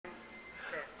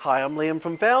Hi, I'm Liam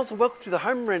from Fowles and welcome to the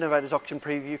Home Renovators auction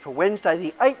preview for Wednesday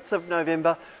the 8th of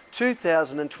November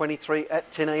 2023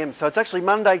 at 10 a.m. So it's actually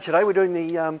Monday today. We're doing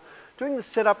the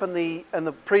setup and the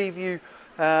preview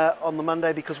on the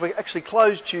Monday because we're actually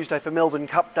closed Tuesday for Melbourne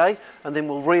Cup Day and then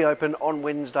we'll reopen on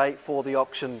Wednesday for the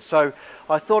auction. So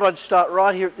I thought I'd start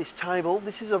right here at this table.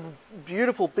 This is a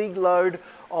beautiful big load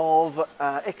of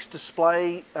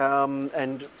ex-display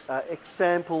and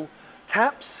ex-sample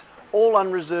taps. All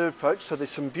unreserved, folks, so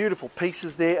there's some beautiful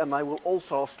pieces there and they will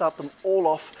also, I'll start them all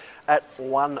off at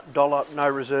 $1, no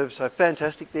reserve, so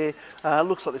fantastic there.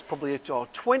 Looks like there's probably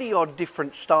 20 odd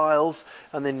different styles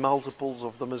and then multiples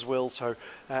of them as well, so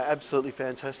absolutely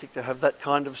fantastic to have that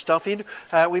kind of stuff in.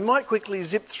 We might quickly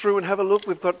zip through and have a look.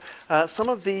 We've got some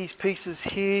of these pieces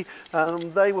here.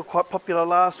 They were quite popular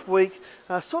last week,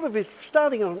 sort of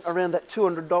starting on around that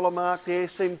 $200 mark there,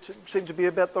 seemed to be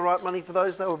about the right money for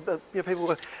those. They were, people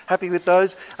were happy with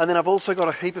those. And then I've also got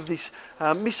a heap of this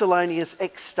miscellaneous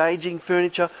ex-staging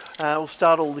furniture. We'll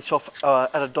start all this off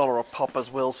at $1 a pop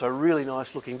as well, so really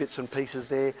nice looking bits and pieces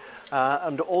there.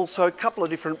 And also a couple of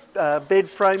different bed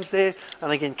frames there,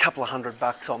 and again, a couple of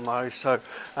 $100 on those, so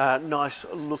nice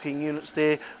looking units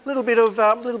there. A little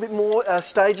bit more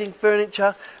staging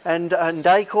furniture and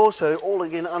decor, so all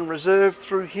again unreserved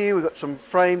through here. We've got some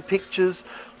framed pictures,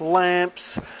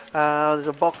 lamps, there's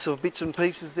a box of bits and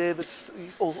pieces there that's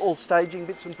all staging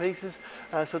bits and pieces,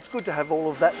 so it's good to have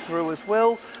all of that through as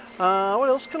well. What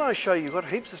else can I show you? Got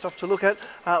heaps of stuff to look at.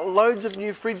 Loads of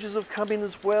new fridges have come in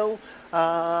as well.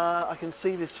 I can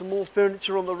see there's some more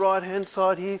furniture on the right hand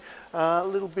side here. A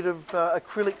little bit of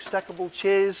acrylic stackable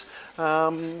chairs.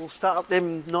 We'll start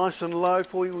them nice and low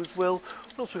for you as well.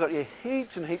 What else we've got here?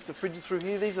 Heaps and heaps of fridges through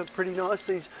here. These are pretty nice.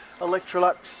 These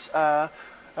Electrolux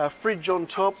fridge on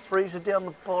top, freezer down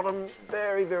the bottom.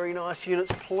 Very, very nice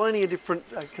units. Plenty of different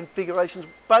configurations.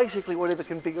 Basically whatever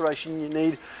configuration you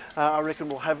need, I reckon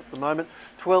we'll have at the moment.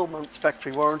 12 months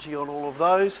factory warranty on all of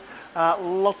those.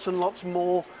 Lots and lots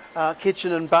more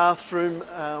kitchen and bathroom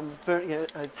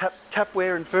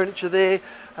tapware and furniture there.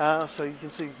 So you can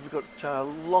see we've got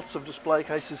lots of display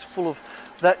cases full of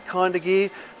that kind of gear.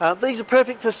 These are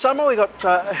perfect for summer. We've got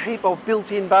a heap of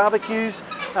built-in barbecues,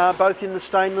 both in the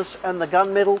stainless and the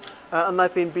gunmetal, and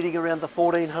they've been bidding around the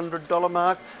 $1,400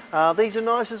 mark. These are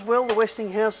nice as well, the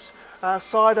Westinghouse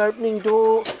side opening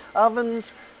door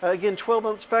ovens. Again, 12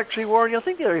 months factory warranty. I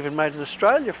think they're even made in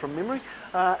Australia from memory.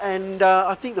 And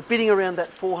I think the bidding around that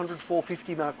 $400,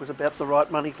 $450 mark was about the right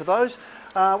money for those.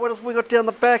 What else have we got down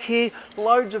the back here?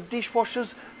 Loads of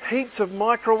dishwashers, heaps of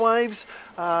microwaves,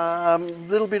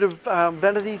 little bit of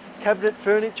vanity cabinet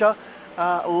furniture,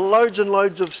 loads and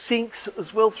loads of sinks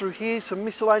as well through here, some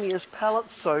miscellaneous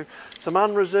pallets, so some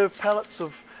unreserved pallets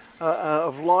of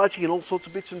lighting and all sorts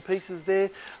of bits and pieces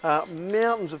there.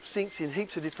 Mountains of sinks in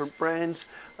heaps of different brands.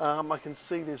 I can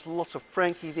see there's lots of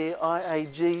Frankie there,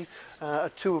 IAG,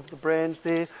 two of the brands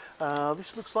there.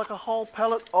 This looks like a whole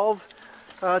pallet of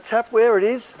tapware. It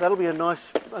is. That'll be a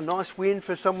nice win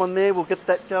for someone there. We'll get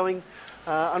that going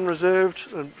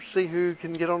unreserved and see who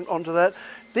can get onto that.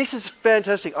 This is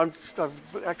fantastic. I'm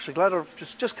actually glad I've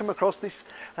just come across this.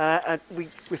 And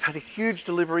we've had a huge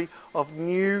delivery of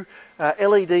new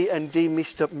LED and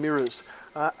demister mirrors.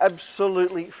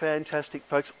 Absolutely fantastic,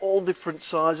 folks. All different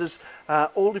sizes,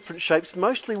 all different shapes,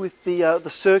 mostly with the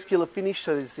circular finish.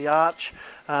 So there's the arch,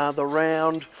 the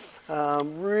round,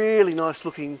 really nice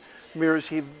looking mirrors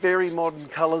here. Very modern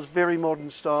colours, very modern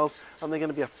styles, and they're going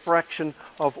to be a fraction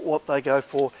of what they go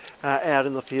for out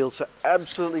in the field. So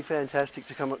absolutely fantastic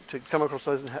to come across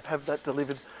those and have that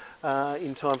delivered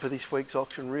in time for this week's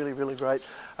auction. Really, really great.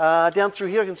 Down through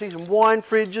here I can see some wine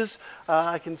fridges.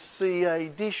 I can see a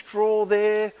dish drawer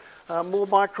there. More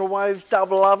microwaves,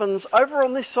 double ovens. Over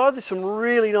on this side there's some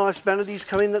really nice vanities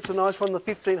come in. That's a nice one, the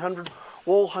 1500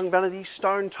 wall hung vanity,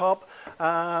 stone top.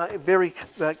 Very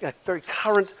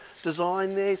current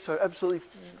design there, so absolutely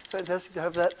fantastic to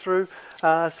have that through.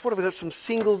 So what have we got? Some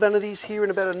single vanities here in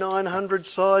about a 900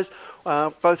 size,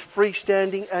 both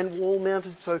freestanding and wall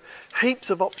mounted, so heaps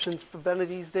of options for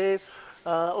vanities there.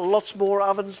 Lots more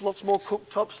ovens, lots more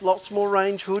cooktops, lots more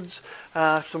range hoods,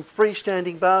 some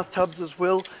freestanding bathtubs as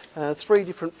well. 3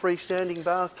 different freestanding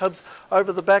bathtubs.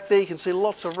 Over the back there you can see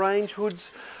lots of range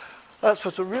hoods. So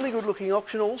it's a really good looking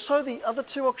auction. Also, the other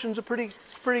two auctions are pretty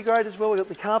great as well. We've got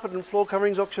the carpet and floor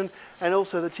coverings auction and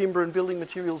also the timber and building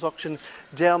materials auction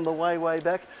down the way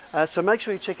back. So make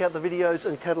sure you check out the videos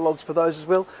and catalogues for those as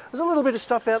well. There's a little bit of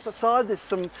stuff out the side. There's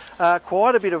some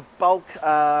quite a bit of bulk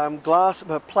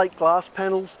plate glass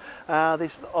panels.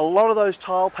 There's a lot of those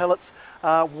tile pallets.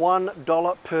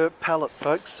 $1 per pallet,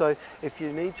 folks. So if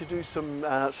you need to do some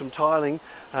tiling,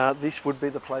 this would be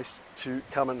the place to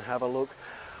come and have a look.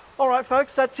 All right,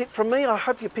 folks, that's it from me. I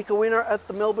hope you pick a winner at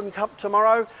the Melbourne Cup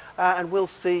tomorrow, and we'll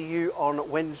see you on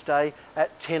Wednesday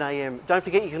at 10 a.m. Don't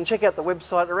forget, you can check out the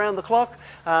website around the clock.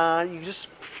 You just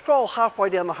scroll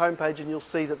halfway down the homepage and you'll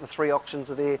see that the 3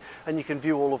 auctions are there, and you can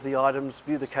view all of the items,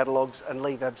 view the catalogues, and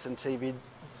leave absentee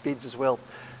bids as well.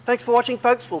 Thanks for watching,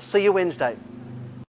 folks. We'll see you Wednesday.